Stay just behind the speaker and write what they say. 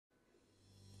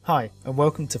Hi, and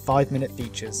welcome to 5-Minute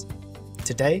Features.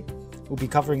 Today, we'll be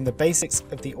covering the basics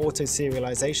of the auto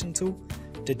serialization tool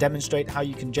to demonstrate how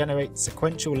you can generate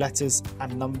sequential letters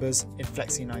and numbers in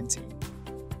Flexi 19.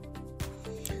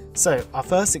 So, our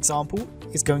first example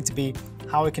is going to be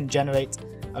how I can generate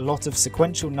a lot of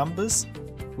sequential numbers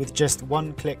with just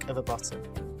one click of a button.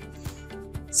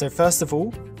 So first of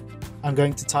all, I'm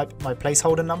going to type my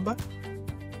placeholder number.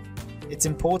 It's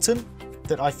important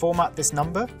that I format this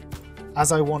number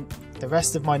as I want the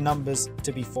rest of my numbers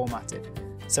to be formatted.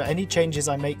 So any changes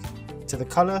I make to the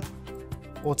color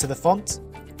or to the font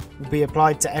will be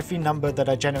applied to every number that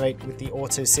I generate with the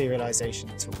auto serialization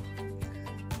tool.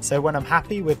 So when I'm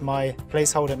happy with my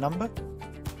placeholder number,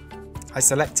 I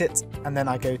select it and then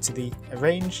I go to the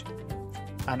Arrange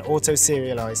and Auto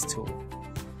Serialize tool.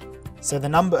 So the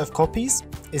number of copies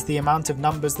is the amount of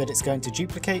numbers that it's going to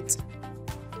duplicate.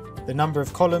 The number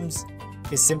of columns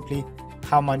is simply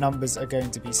how my numbers are going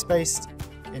to be spaced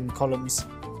in columns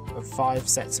of 5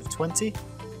 sets of 20.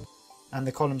 And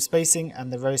the column spacing and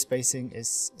the row spacing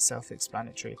is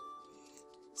self-explanatory.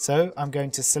 So I'm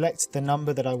going to select the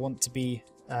number that I want to be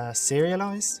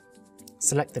serialized,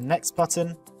 select the Next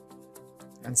button,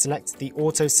 and select the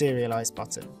Auto Serialize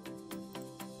button.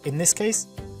 In this case,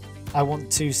 I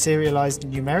want to serialize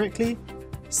numerically,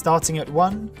 starting at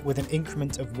 1 with an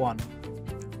increment of 1.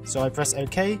 So I press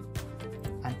OK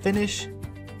and Finish,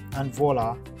 and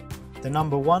voila, the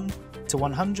number 1 to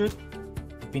 100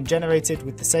 have been generated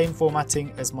with the same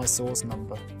formatting as my source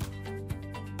number.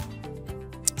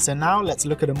 So now let's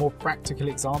look at a more practical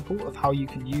example of how you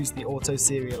can use the auto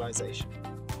serialization.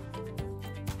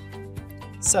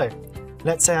 So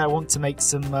let's say I want to make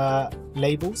some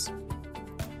labels.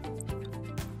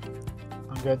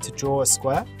 I'm going to draw a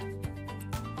square.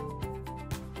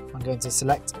 I'm going to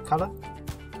select a color.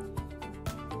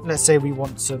 Let's say we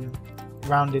want some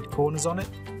rounded corners on it,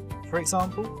 for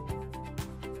example.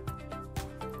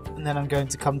 And then I'm going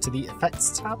to come to the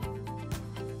Effects tab,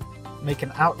 make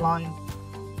an outline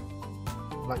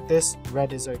like this,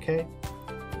 red is okay.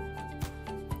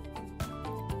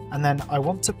 And then I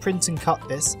want to print and cut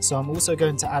this, so I'm also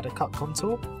going to add a cut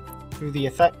contour through the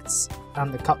Effects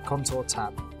and the Cut Contour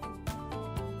tab.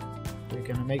 We're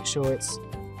going to make sure it's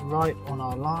right on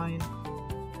our line,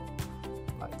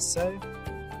 like so.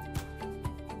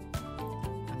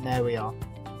 And there we are.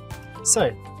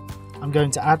 So, I'm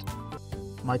going to add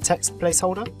my text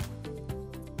placeholder,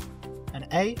 an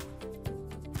A,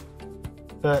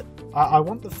 but I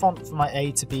want the font for my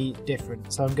A to be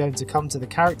different, so I'm going to come to the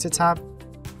Character tab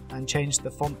and change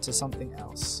the font to something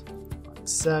else, like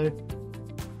so,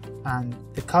 and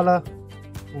the color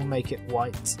will make it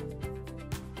white.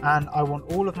 And I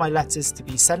want all of my letters to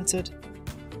be centered,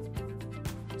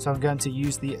 so I'm going to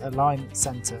use the Align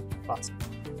Center button.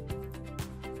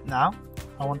 Now,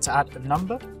 I want to add a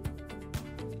number.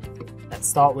 Let's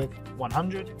start with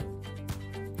 100.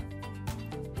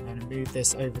 I'm going to move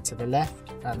this over to the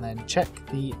left and then check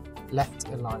the left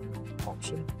alignment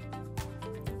option.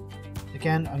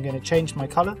 Again, I'm going to change my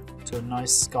color to a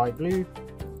nice sky blue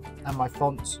and my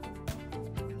font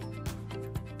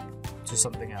to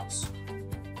something else.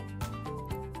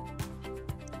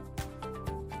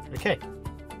 Okay,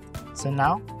 so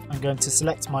now I'm going to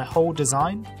select my whole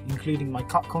design, including my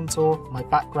cut contour, my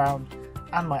background,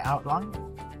 and my outline,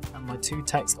 and my 2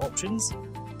 text options.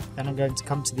 Then I'm going to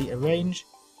come to the Arrange,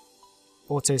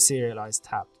 Auto Serialize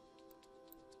tab.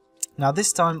 Now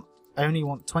this time I only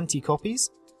want 20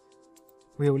 copies.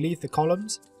 We will leave the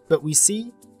columns, but we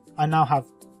see I now have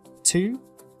 2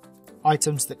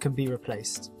 items that can be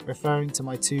replaced, referring to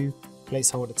my 2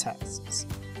 placeholder texts.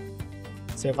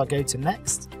 So if I go to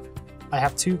Next, I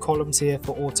have 2 columns here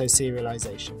for auto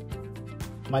serialization.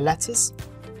 My letters,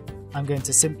 I'm going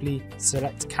to simply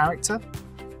select character,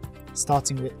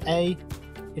 starting with A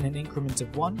in an increment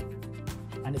of 1,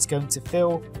 and it's going to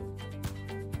fill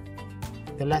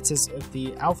the letters of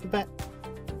the alphabet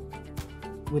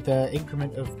with an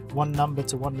increment of 1 number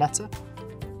to 1 letter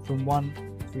from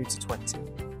 1 through to 20.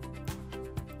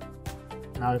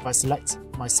 Now if I select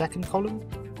my second column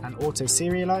and auto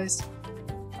serialize,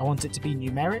 I want it to be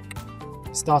numeric,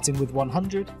 starting with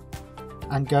 100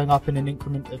 and going up in an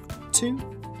increment of 2,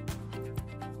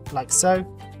 like so,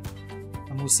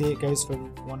 and we'll see it goes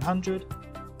from 100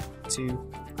 to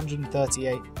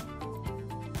 138,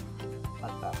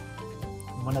 like that.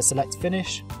 And when I select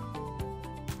Finish,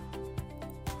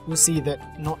 we'll see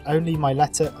that not only my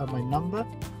letter and my number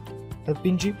have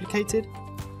been duplicated,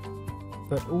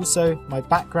 but also my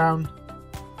background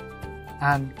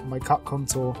and my cut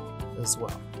contour as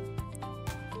well.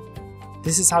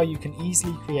 This is how you can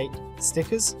easily create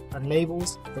stickers and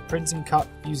labels for print and cut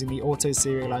using the auto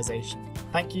serialization.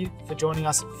 Thank you for joining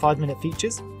us for 5-minute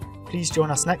features. Please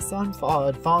join us next time for our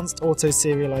advanced auto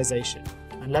serialization,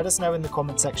 and let us know in the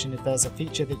comment section if there's a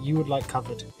feature that you would like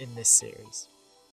covered in this series.